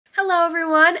Hello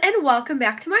everyone and welcome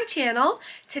back to my channel.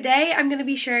 Today I'm going to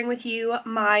be sharing with you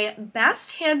my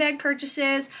best handbag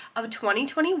purchases of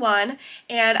 2021,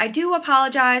 and I do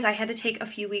apologize, I had to take a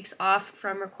few weeks off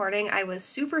from recording. I was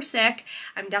super sick.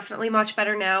 I'm definitely much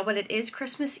better now, but it is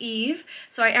Christmas Eve,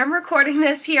 so I am recording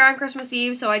this here on Christmas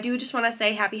Eve, so I do just want to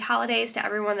say happy holidays to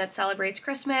everyone that celebrates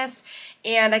Christmas,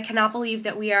 and I cannot believe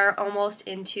that we are almost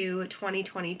into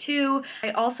 2022. I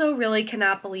also really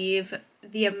cannot believe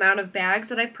the amount of bags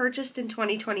that I've purchased in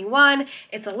 2021.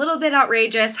 It's a little bit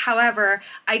outrageous. However,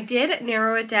 I did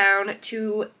narrow it down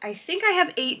to, I think I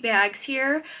have 8 bags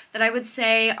here that I would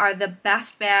say are the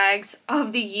best bags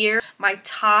of the year. My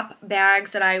top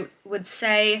bags that I would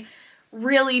say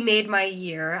really made my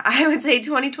year. I would say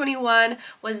 2021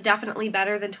 was definitely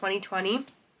better than 2020.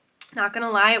 Not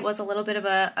gonna lie, it was a little bit of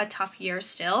a tough year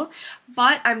still,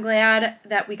 but I'm glad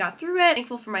that we got through it.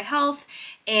 Thankful for my health,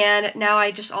 and now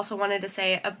I just also wanted to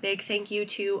say a big thank you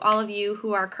to all of you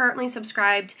who are currently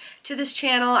subscribed to this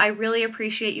channel. I really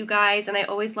appreciate you guys, and I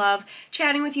always love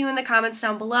chatting with you in the comments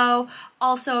down below.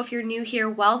 Also, if you're new here,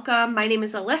 welcome. My name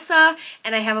is Alyssa,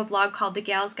 and I have a blog called The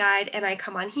Gal's Guide, and I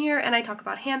come on here and I talk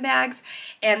about handbags,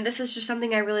 and this is just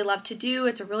something I really love to do.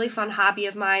 It's a really fun hobby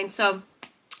of mine, so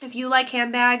if you like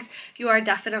handbags, you are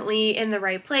definitely in the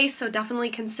right place, so definitely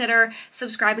consider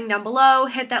subscribing down below.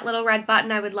 Hit that little red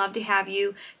button. I would love to have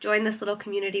you join this little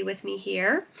community with me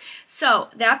here. So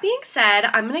that being said,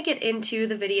 I'm going to get into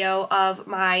the video of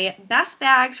my best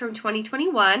bags from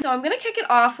 2021. So I'm going to kick it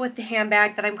off with the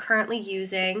handbag that I'm currently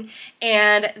using,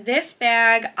 and this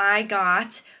bag I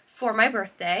got for my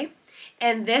birthday.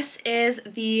 And this is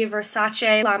the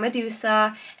Versace La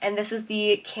Medusa, and this is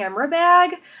the camera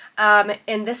bag.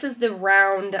 And this is the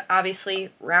round, obviously,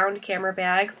 round camera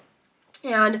bag.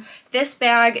 And this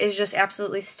bag is just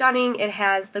absolutely stunning. It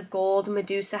has the gold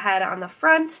Medusa head on the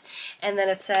front, and then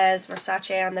it says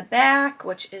Versace on the back,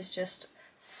 which is just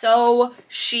so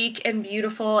chic and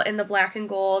beautiful in the black and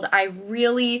gold. I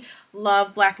really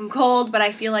love black and gold, but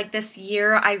I feel like this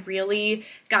year I really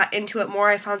got into it more.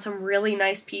 I found some really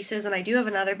nice pieces, and I do have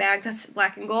another bag that's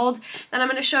black and gold that I'm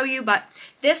going to show you, but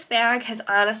this bag has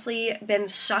honestly been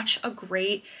such a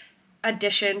great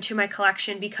addition to my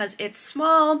collection because it's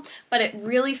small, but it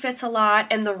really fits a lot,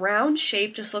 and the round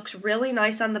shape just looks really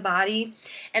nice on the body.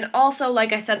 And also,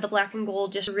 like I said, the black and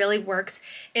gold just really works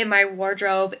in my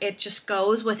wardrobe. It just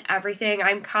goes with everything.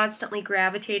 I'm constantly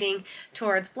gravitating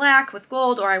towards black with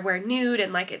gold, or I wear nude,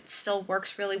 and like it still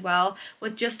works really well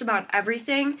with just about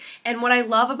everything. And what I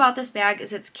love about this bag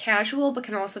is it's casual but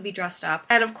can also be dressed up.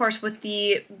 And of course, with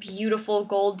the beautiful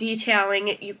gold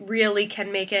detailing, you really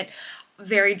can make it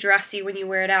very dressy when you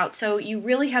wear it out. So you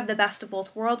really have the best of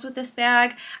both worlds with this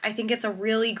bag. I think it's a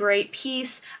really great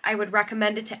piece. I would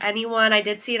recommend it to anyone. I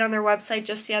did see it on their website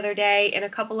just the other day in a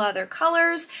couple other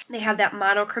colors. They have that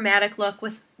monochromatic look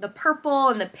with the purple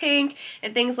and the pink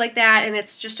and things like that, and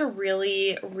it's just a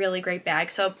really, really great bag.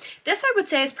 So this I would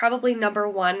say is probably number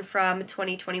 1 from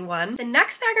 2021. The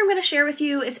next bag I'm going to share with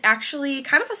you is actually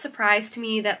kind of a surprise to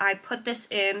me that I put this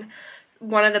in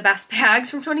one of the best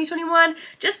bags from 2021,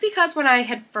 just because when I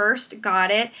had first got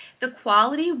it, the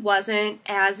quality wasn't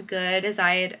as good as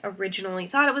I had originally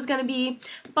thought it was going to be,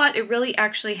 but it really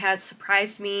actually has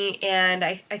surprised me, and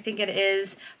I think it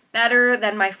is better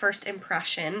than my first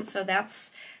impression, so that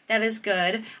is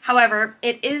good. However,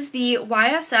 it is the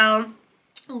YSL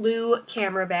Lou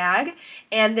camera bag,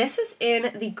 and this is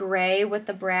in the gray with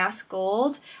the brass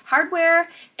gold hardware,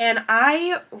 and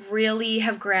I really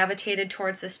have gravitated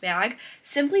towards this bag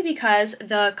simply because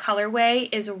the colorway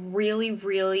is really,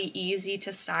 really easy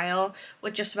to style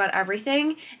with just about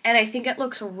everything, and I think it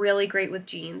looks really great with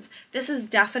jeans. This is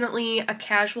definitely a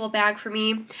casual bag for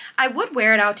me. I would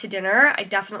wear it out to dinner, I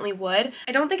definitely would.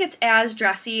 I don't think it's as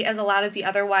dressy as a lot of the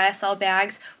other YSL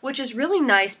bags, which is really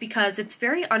nice because it's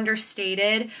very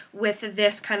understated with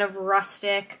this kind of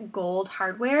rustic gold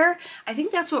hardware. I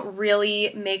think that's what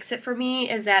really makes it for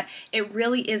me, is that it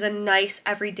really is a nice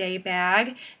everyday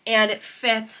bag, and it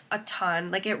fits a ton.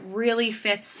 Like, it really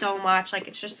fits so much. Like,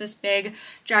 it's just this big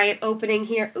giant opening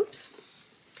here. Oops.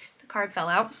 The card fell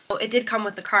out. Oh, it did come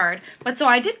with the card. But so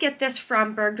I did get this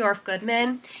from Bergdorf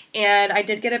Goodman, and I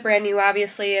did get it brand new,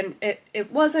 obviously, and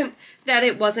it wasn't that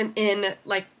it wasn't in,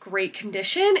 like, great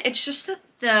condition. It's just that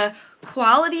the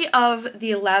quality of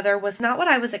the leather was not what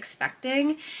I was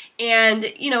expecting, and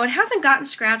you know, it hasn't gotten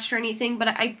scratched or anything, but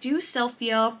I do still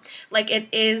feel like it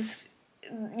is,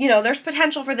 you know, there's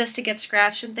potential for this to get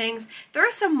scratched and things. There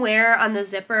is some wear on the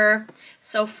zipper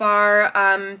so far,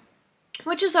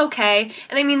 which is okay,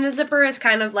 and I mean the zipper is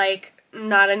kind of like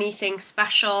not anything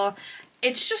special.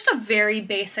 It's just a very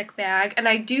basic bag, and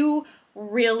I do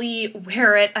really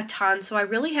wear it a ton, so I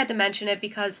really had to mention it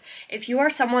because if you are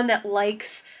someone that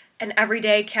likes an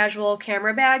everyday casual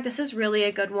camera bag, this is really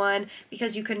a good one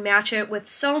because you can match it with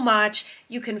so much,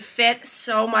 you can fit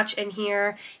so much in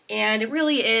here, and it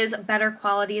really is better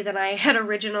quality than I had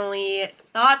originally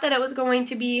thought that it was going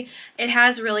to be. It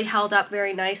has really held up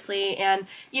very nicely, and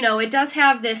you know, it does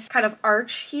have this kind of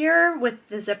arch here with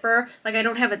the zipper. Like, I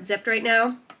don't have it zipped right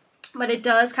now, but it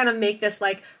does kind of make this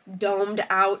like domed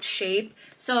out shape,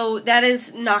 so that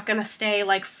is not going to stay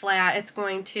like flat. It's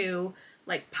going to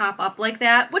like pop up like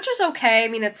that, which is okay. I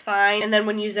mean, it's fine. And then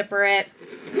when you zipper it,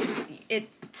 it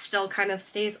still kind of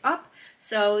stays up.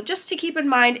 So just to keep in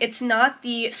mind, it's not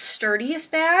the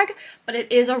sturdiest bag, but it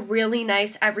is a really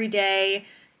nice everyday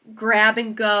grab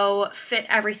and go, fit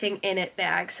everything in it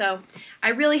bag. So I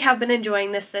really have been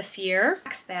enjoying this year.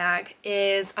 Next bag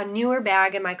is a newer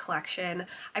bag in my collection.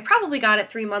 I probably got it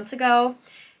 3 months ago,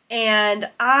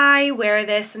 and I wear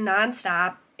this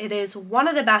nonstop. It is one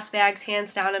of the best bags,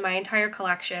 hands down, in my entire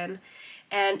collection,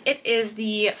 and it is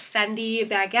the Fendi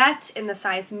Baguette in the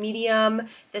size medium.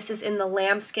 This is in the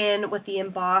lambskin with the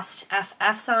embossed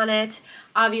FFs on it.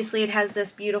 Obviously, it has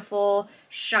this beautiful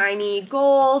shiny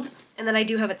gold, and then I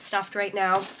do have it stuffed right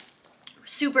now.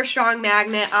 Super strong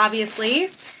magnet, obviously.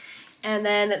 And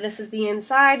then this is the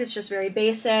inside. It's just very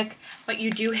basic, but you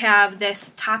do have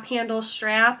this top handle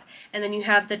strap, and then you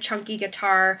have the chunky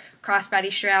guitar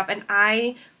crossbody strap, and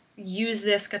I use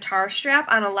this guitar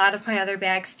strap on a lot of my other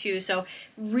bags too, so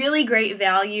really great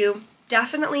value.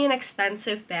 Definitely an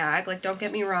expensive bag, like, don't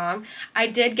get me wrong. I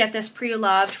did get this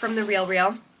pre-loved from the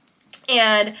Real,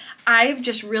 and I've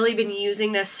just really been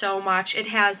using this so much. It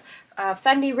has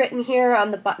Fendi written here on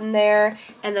the button there,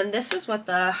 and then this is what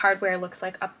the hardware looks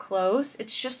like up close.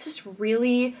 It's just this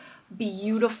really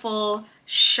beautiful,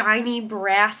 shiny,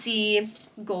 brassy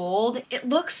gold. It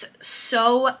looks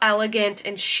so elegant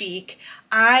and chic.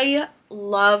 I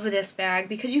love this bag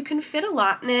because you can fit a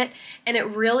lot in it, and it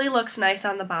really looks nice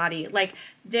on the body. Like,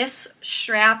 this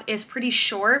strap is pretty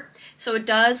short, so it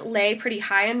does lay pretty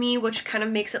high on me, which kind of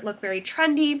makes it look very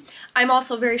trendy. I'm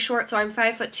also very short, so I'm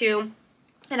 5'2",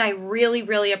 and I really,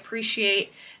 really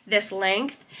appreciate this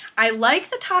length. I like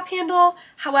the top handle,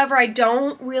 however, I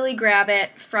don't really grab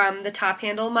it from the top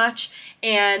handle much,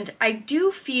 and I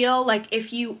do feel like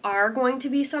if you are going to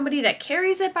be somebody that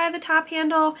carries it by the top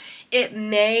handle, it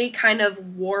may kind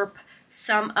of warp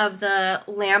some of the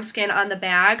lambskin on the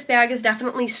bag. This bag is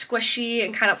definitely squishy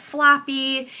and kind of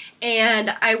floppy,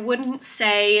 and I wouldn't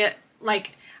say,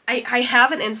 like, I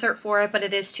have an insert for it, but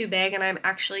it is too big, and I'm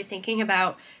actually thinking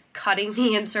about cutting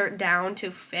the insert down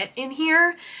to fit in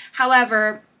here.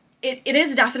 However, it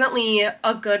is definitely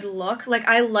a good look. Like,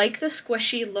 I like the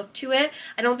squishy look to it.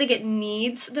 I don't think it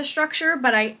needs the structure,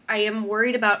 but I am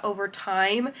worried about over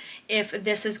time if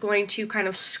this is going to kind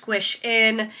of squish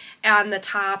in on the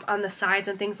top, on the sides,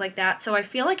 and things like that. So I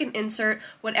feel like an insert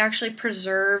would actually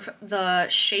preserve the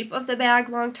shape of the bag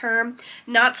long term.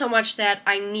 Not so much that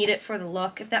I need it for the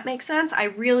look, if that makes sense. I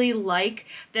really like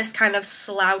this kind of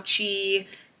slouchy,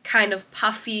 kind of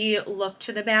puffy look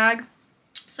to the bag.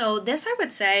 So this, I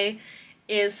would say,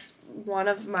 is one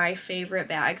of my favorite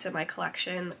bags in my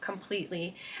collection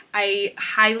completely. I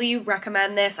highly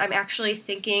recommend this. I'm actually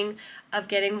thinking of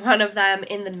getting one of them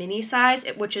in the mini size,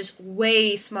 which is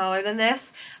way smaller than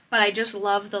this, but I just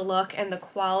love the look, and the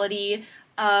quality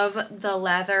of the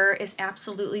leather is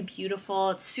absolutely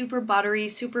beautiful. It's super buttery,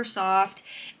 super soft,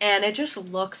 and it just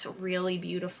looks really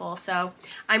beautiful. So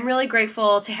I'm really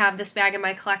grateful to have this bag in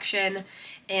my collection,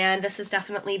 and this has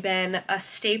definitely been a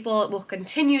staple. It will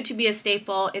continue to be a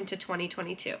staple into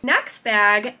 2022. Next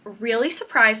bag really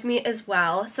surprised me as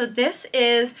well. So this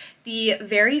is the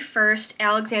very first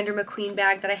Alexander McQueen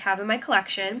bag that I have in my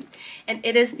collection, and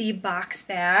it is the box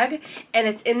bag, and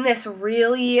it's in this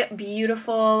really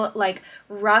beautiful, like,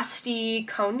 rusty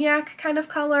cognac kind of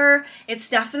color. It's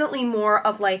definitely more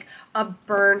of like a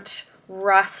burnt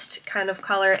rust kind of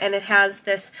color, and it has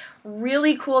this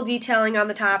really cool detailing on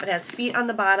the top. It has feet on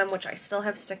the bottom, which I still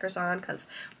have stickers on because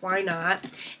why not?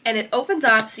 And it opens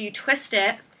up, so you twist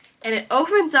it, and it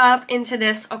opens up into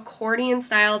this accordion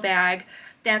style bag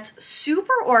that's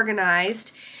super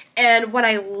organized. And what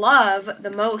I love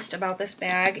the most about this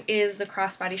bag is the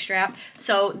crossbody strap.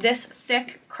 So this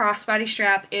thick crossbody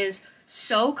strap is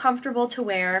so comfortable to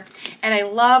wear, and I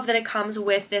love that it comes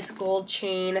with this gold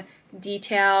chain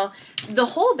detail. The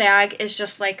whole bag is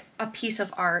just like a piece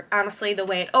of art. Honestly, the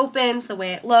way it opens, the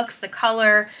way it looks, the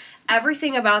color,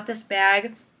 everything about this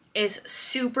bag is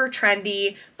super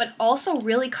trendy, but also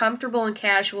really comfortable and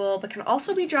casual, but can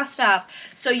also be dressed up.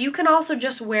 So you can also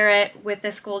just wear it with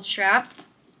this gold strap.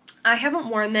 I haven't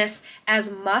worn this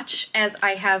as much as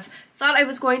I have thought I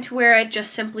was going to wear it,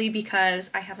 just simply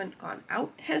because I haven't gone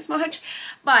out as much,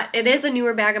 but it is a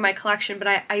newer bag in my collection, but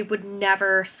I would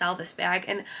never sell this bag,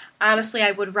 and honestly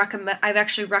I've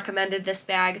actually recommended this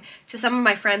bag to some of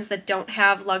my friends that don't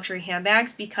have luxury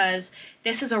handbags, because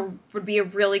this would be a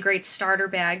really great starter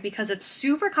bag because it's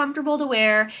super comfortable to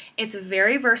wear, it's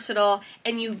very versatile,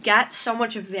 and you get so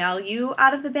much value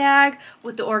out of the bag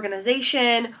with the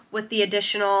organization, with the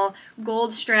additional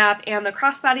gold strap and the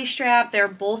crossbody strap. They're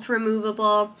both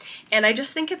removable, and I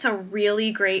just think it's a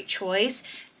really great choice.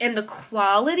 And the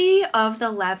quality of the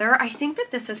leather, I think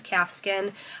that this is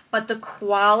calfskin, but the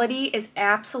quality is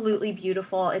absolutely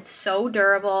beautiful. It's so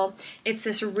durable. It's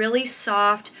this really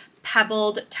soft,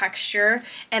 pebbled texture,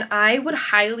 and I would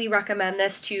highly recommend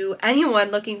this to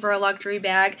anyone looking for a luxury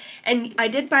bag. And I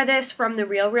did buy this from the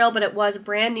RealReal, but it was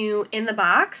brand new in the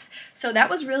box, so that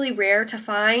was really rare to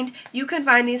find. You can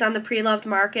find these on the pre-loved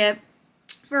market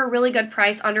for a really good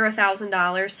price, under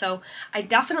 $1,000, so I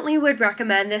definitely would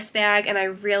recommend this bag, and I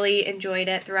really enjoyed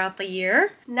it throughout the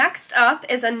year. Next up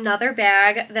is another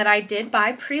bag that I did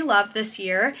buy pre-loved this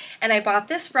year, and I bought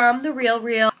this from the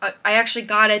RealReal. I actually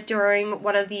got it during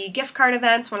one of the gift card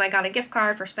events when I got a gift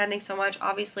card for spending so much.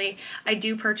 Obviously, I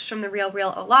do purchase from the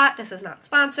RealReal a lot. This is not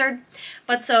sponsored.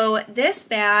 But so this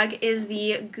bag is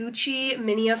the Gucci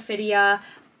Mini Ophidia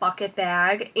bucket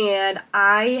bag, and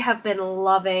I have been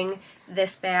loving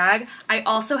this bag. I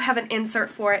also have an insert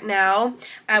for it now.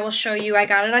 I will show you. I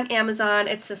got it on Amazon.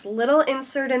 It's this little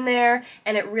insert in there,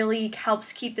 and it really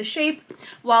helps keep the shape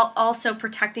while also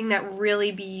protecting that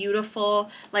really beautiful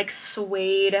like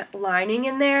suede lining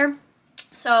in there.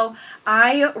 So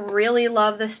I really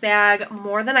love this bag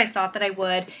more than I thought that I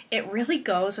would. It really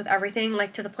goes with everything,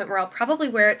 like to the point where I'll probably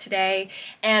wear it today,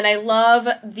 and I love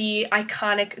the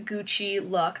iconic Gucci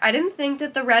look. I didn't think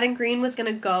that the red and green was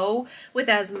going to go with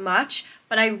as much,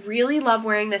 but I really love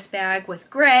wearing this bag with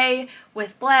gray,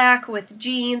 with black, with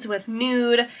jeans, with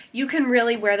nude. You can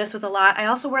really wear this with a lot. I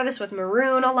also wear this with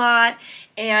maroon a lot,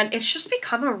 and it's just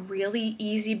become a really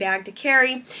easy bag to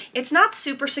carry. It's not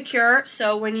super secure,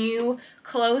 so when you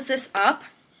close this up,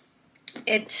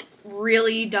 it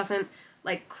really doesn't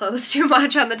like close too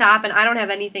much on the top, and I don't have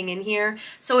anything in here,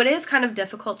 so it is kind of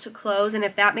difficult to close, and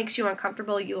if that makes you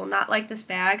uncomfortable, you will not like this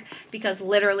bag, because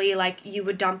literally like you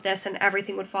would dump this and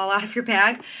everything would fall out of your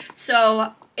bag.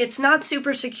 So it's not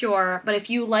super secure, but if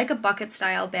you like a bucket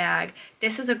style bag,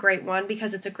 this is a great one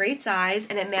because it's a great size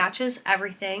and it matches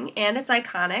everything and it's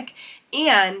iconic.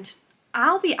 And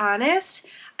I'll be honest,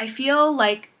 I feel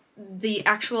like the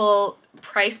actual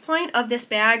price point of this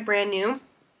bag, brand new,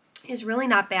 is really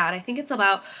not bad. I think it's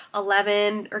about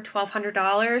 $1,100 or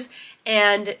 $1,200,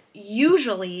 and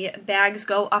usually bags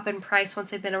go up in price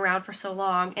once they've been around for so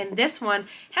long, and this one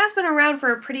has been around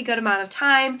for a pretty good amount of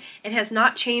time. It has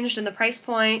not changed in the price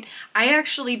point. I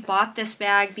actually bought this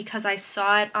bag because I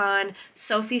saw it on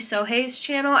Sophie Sohei's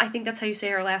channel. I think that's how you say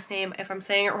her last name. If I'm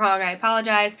saying it wrong, I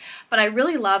apologize, but I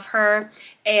really love her,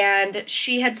 and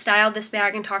she had styled this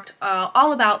bag and talked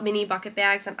all about mini bucket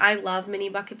bags, and I love mini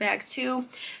bucket bags too.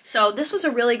 So this was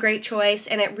a really great choice,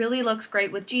 and it really looks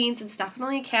great with jeans. It's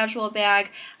definitely a casual bag.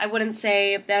 I wouldn't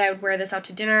say that I would wear this out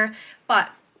to dinner, but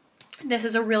this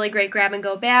is a really great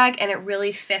grab-and-go bag, and it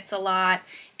really fits a lot,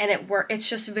 and it's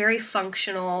just very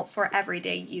functional for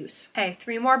everyday use. Okay,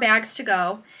 3 more bags to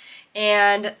go,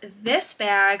 and this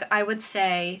bag, I would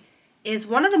say, is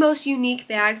one of the most unique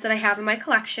bags that I have in my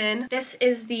collection. This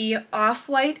is the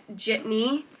Off-White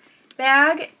Jitney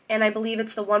bag, and I believe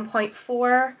it's the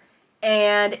 1.4,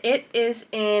 and it is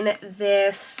in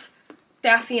this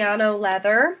Saffiano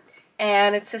leather,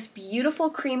 and it's this beautiful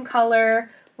cream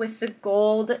color with the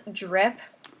gold drip,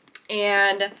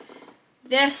 and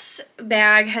this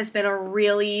bag has been a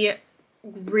really,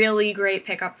 really great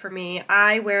pickup for me.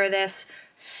 I wear this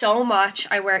so much.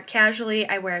 I wear it casually,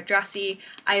 I wear it dressy.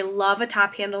 I love a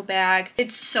top handle bag.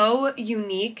 It's so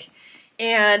unique,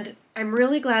 and I'm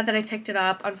really glad that I picked it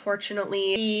up.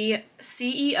 Unfortunately, the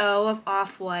CEO of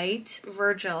Off-White,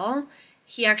 Virgil,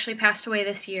 he actually passed away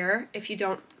this year. If you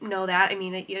don't know that, I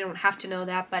mean, you don't have to know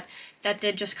that, but that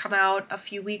did just come out a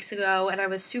few weeks ago, and I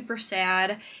was super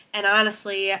sad. And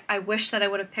honestly, I wish that I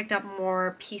would have picked up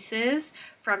more pieces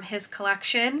from his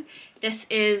collection. This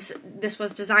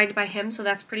was designed by him, so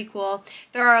that's pretty cool.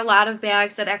 There are a lot of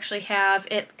bags that actually have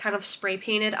it kind of spray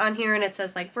painted on here, and it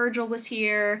says like Virgil was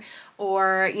here,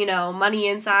 or, you know, money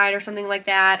inside or something like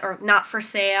that, or not for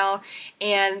sale.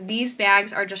 And these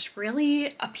bags are just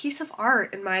really a piece of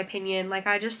art, in my opinion. Like,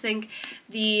 I just think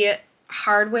the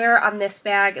hardware on this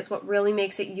bag is what really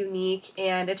makes it unique,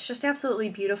 and it's just absolutely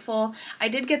beautiful. I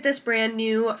did get this brand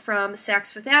new from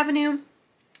Saks Fifth Avenue,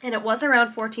 and it was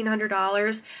around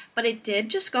 $1,400, but it did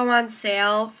just go on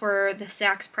sale for the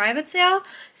Saks private sale.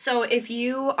 So if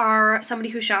you are somebody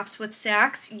who shops with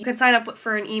Saks, you can sign up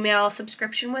for an email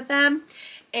subscription with them,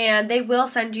 and they will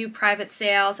send you private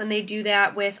sales, and they do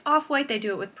that with Off-White, they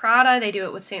do it with Prada, they do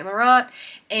it with Saint Laurent,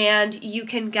 and you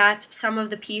can get some of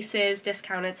the pieces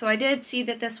discounted. So I did see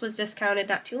that this was discounted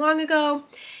not too long ago,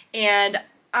 and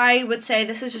I would say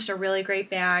this is just a really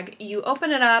great bag. You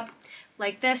open it up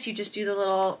like this, you just do the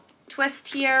little twist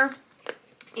here,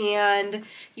 and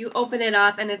you open it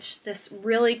up, and it's this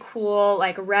really cool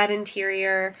like red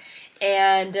interior,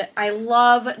 and I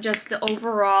love just the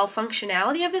overall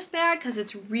functionality of this bag because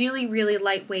it's really, really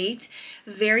lightweight,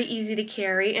 very easy to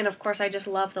carry, and of course I just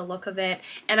love the look of it,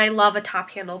 and I love a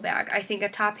top handle bag. I think a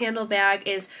top handle bag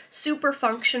is super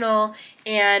functional,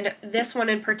 and this one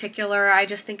in particular I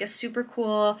just think is super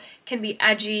cool, can be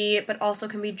edgy, but also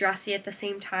can be dressy at the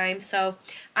same time. So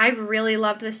I've really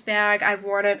loved this bag. I've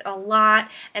worn it a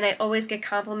lot, and I always get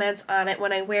compliments on it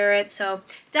when I wear it, so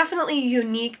definitely a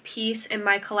unique piece in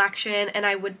my collection, and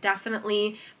I would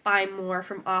definitely buy more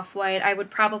from Off-White. I would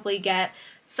probably get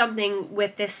something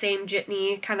with this same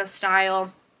jitney kind of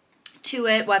style to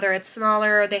it, whether it's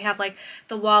smaller. They have like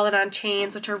the wallet on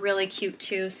chains, which are really cute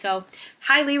too. So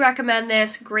highly recommend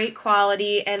this, great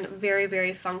quality and very,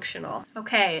 very functional.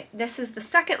 Okay, this is the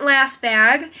second last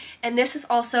bag, and this is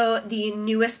also the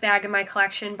newest bag in my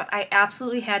collection, but I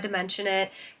absolutely had to mention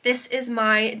it. This is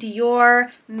my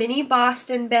Dior mini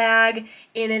Boston bag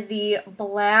in the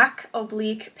black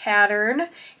oblique pattern,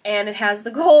 and it has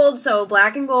the gold, so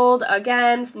black and gold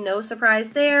again, no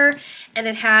surprise there, and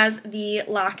it has the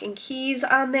lock and keys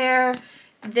on there.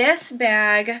 This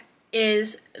bag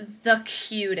is the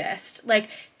cutest. Like,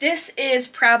 this is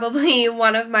probably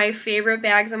one of my favorite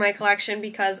bags in my collection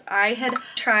because I had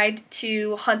tried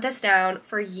to hunt this down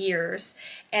for years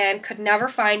and could never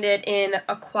find it in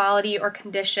a quality or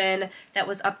condition that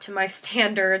was up to my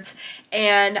standards,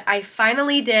 and I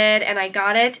finally did, and I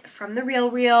got it from The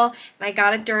RealReal, and I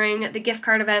got it during the gift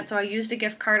card event, so I used a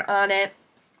gift card on it,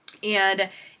 and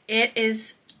it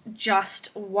is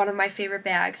just one of my favorite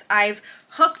bags. I've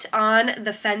hooked on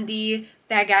the Fendi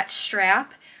Baguette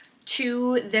strap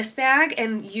to this bag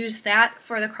and used that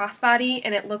for the crossbody,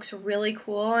 and it looks really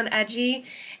cool and edgy,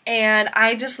 and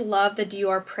I just love the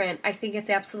Dior print. I think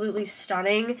it's absolutely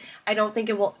stunning. I don't think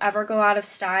it will ever go out of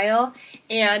style,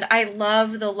 and I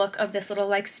love the look of this little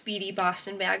like speedy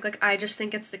Boston bag. Like, I just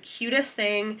think it's the cutest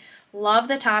thing. Love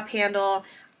the top handle.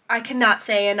 I cannot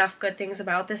say enough good things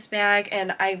about this bag,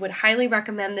 and I would highly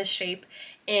recommend this shape.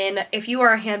 And if you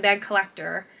are a handbag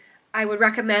collector, I would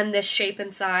recommend this shape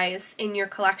and size in your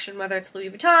collection, whether it's Louis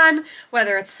Vuitton,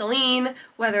 whether it's Celine,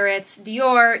 whether it's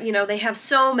Dior. You know, they have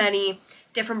so many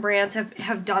different brands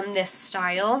have done this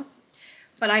style,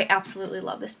 but I absolutely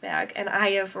love this bag, and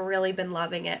I have really been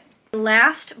loving it.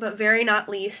 Last but very not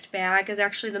least bag is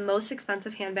actually the most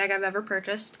expensive handbag I've ever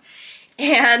purchased.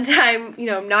 And I'm,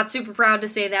 not super proud to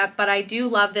say that, but I do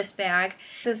love this bag.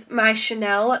 This is my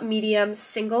Chanel medium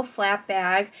single flap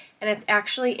bag, and it's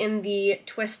actually in the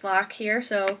twist lock here,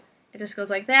 so it just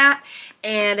goes like that,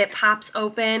 and it pops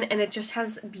open, and it just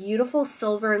has beautiful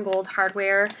silver and gold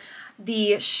hardware.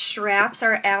 The straps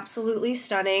are absolutely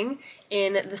stunning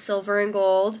in the silver and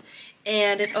gold,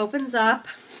 and it opens up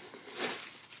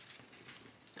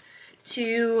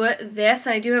to this.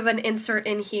 I do have an insert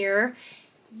in here.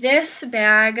 This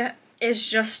bag is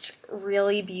just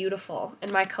really beautiful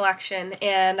in my collection,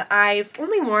 and I've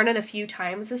only worn it a few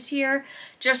times this year,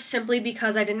 just simply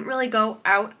because I didn't really go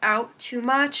out too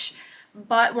much,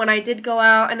 but when I did go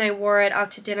out and I wore it out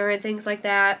to dinner and things like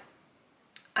that,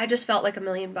 I just felt like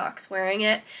 $1,000,000 wearing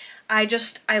it.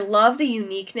 I love the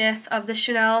uniqueness of the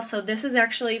Chanel. So this is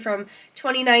actually from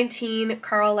 2019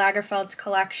 Karl Lagerfeld's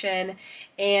collection,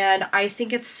 and I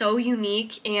think it's so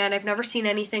unique, and I've never seen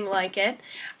anything like it.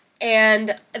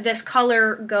 And this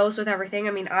color goes with everything.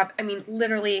 I mean,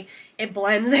 literally, it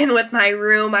blends in with my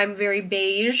room. I'm very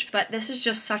beige, but this is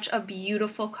just such a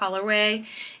beautiful colorway,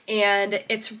 and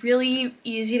it's really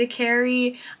easy to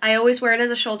carry. I always wear it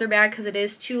as a shoulder bag because it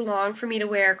is too long for me to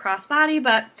wear crossbody,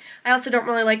 but I also don't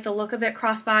really like the look of it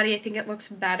crossbody. I think it looks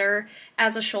better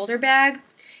as a shoulder bag,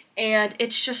 and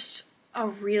it's just a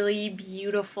really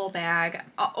beautiful bag.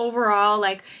 Overall,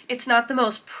 like, it's not the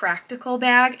most practical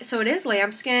bag, so it is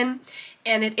lambskin,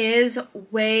 and it is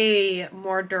way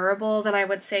more durable than I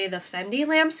would say the Fendi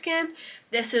lambskin.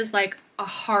 This is like a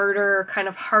harder, kind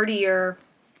of hardier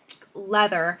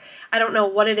leather. I don't know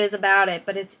what it is about it,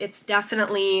 but it's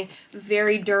definitely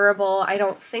very durable. I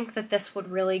don't think that this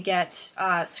would really get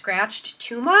scratched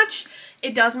too much.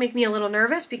 It does make me a little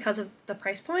nervous because of the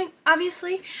price point,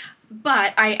 obviously,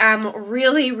 but I am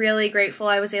really, really grateful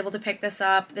I was able to pick this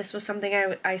up. This was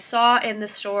something I saw in the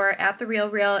store at The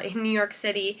Real in New York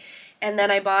City, and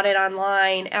then I bought it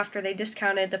online after they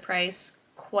discounted the price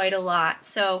quite a lot.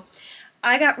 So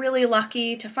I got really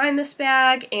lucky to find this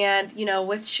bag, and you know,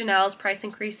 with Chanel's price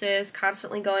increases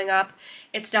constantly going up,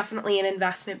 it's definitely an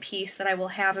investment piece that I will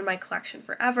have in my collection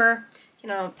forever. You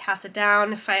know, pass it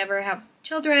down if I ever have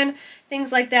children,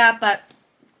 things like that. But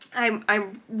I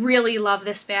really love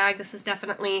this bag. This is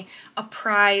definitely a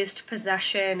prized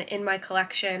possession in my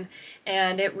collection,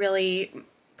 and it really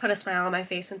put a smile on my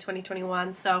face in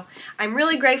 2021. So I'm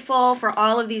really grateful for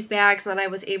all of these bags and that I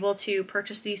was able to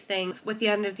purchase these things with the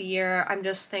end of the year. I'm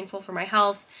just thankful for my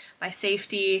health, my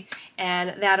safety,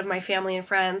 and that of my family and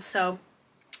friends. So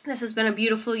this has been a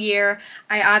beautiful year.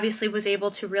 I obviously was able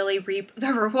to really reap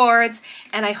the rewards,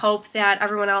 and I hope that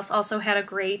everyone else also had a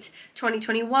great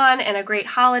 2021 and a great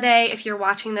holiday. If you're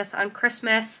watching this on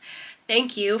Christmas,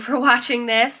 thank you for watching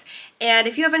this. And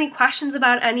if you have any questions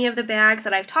about any of the bags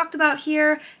that I've talked about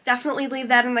here, definitely leave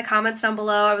that in the comments down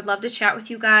below. I would love to chat with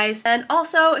you guys. And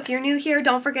also, if you're new here,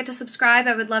 don't forget to subscribe.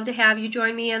 I would love to have you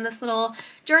join me in this little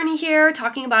journey here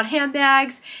talking about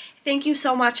handbags. Thank you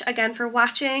so much again for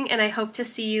watching, and I hope to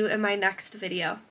see you in my next video.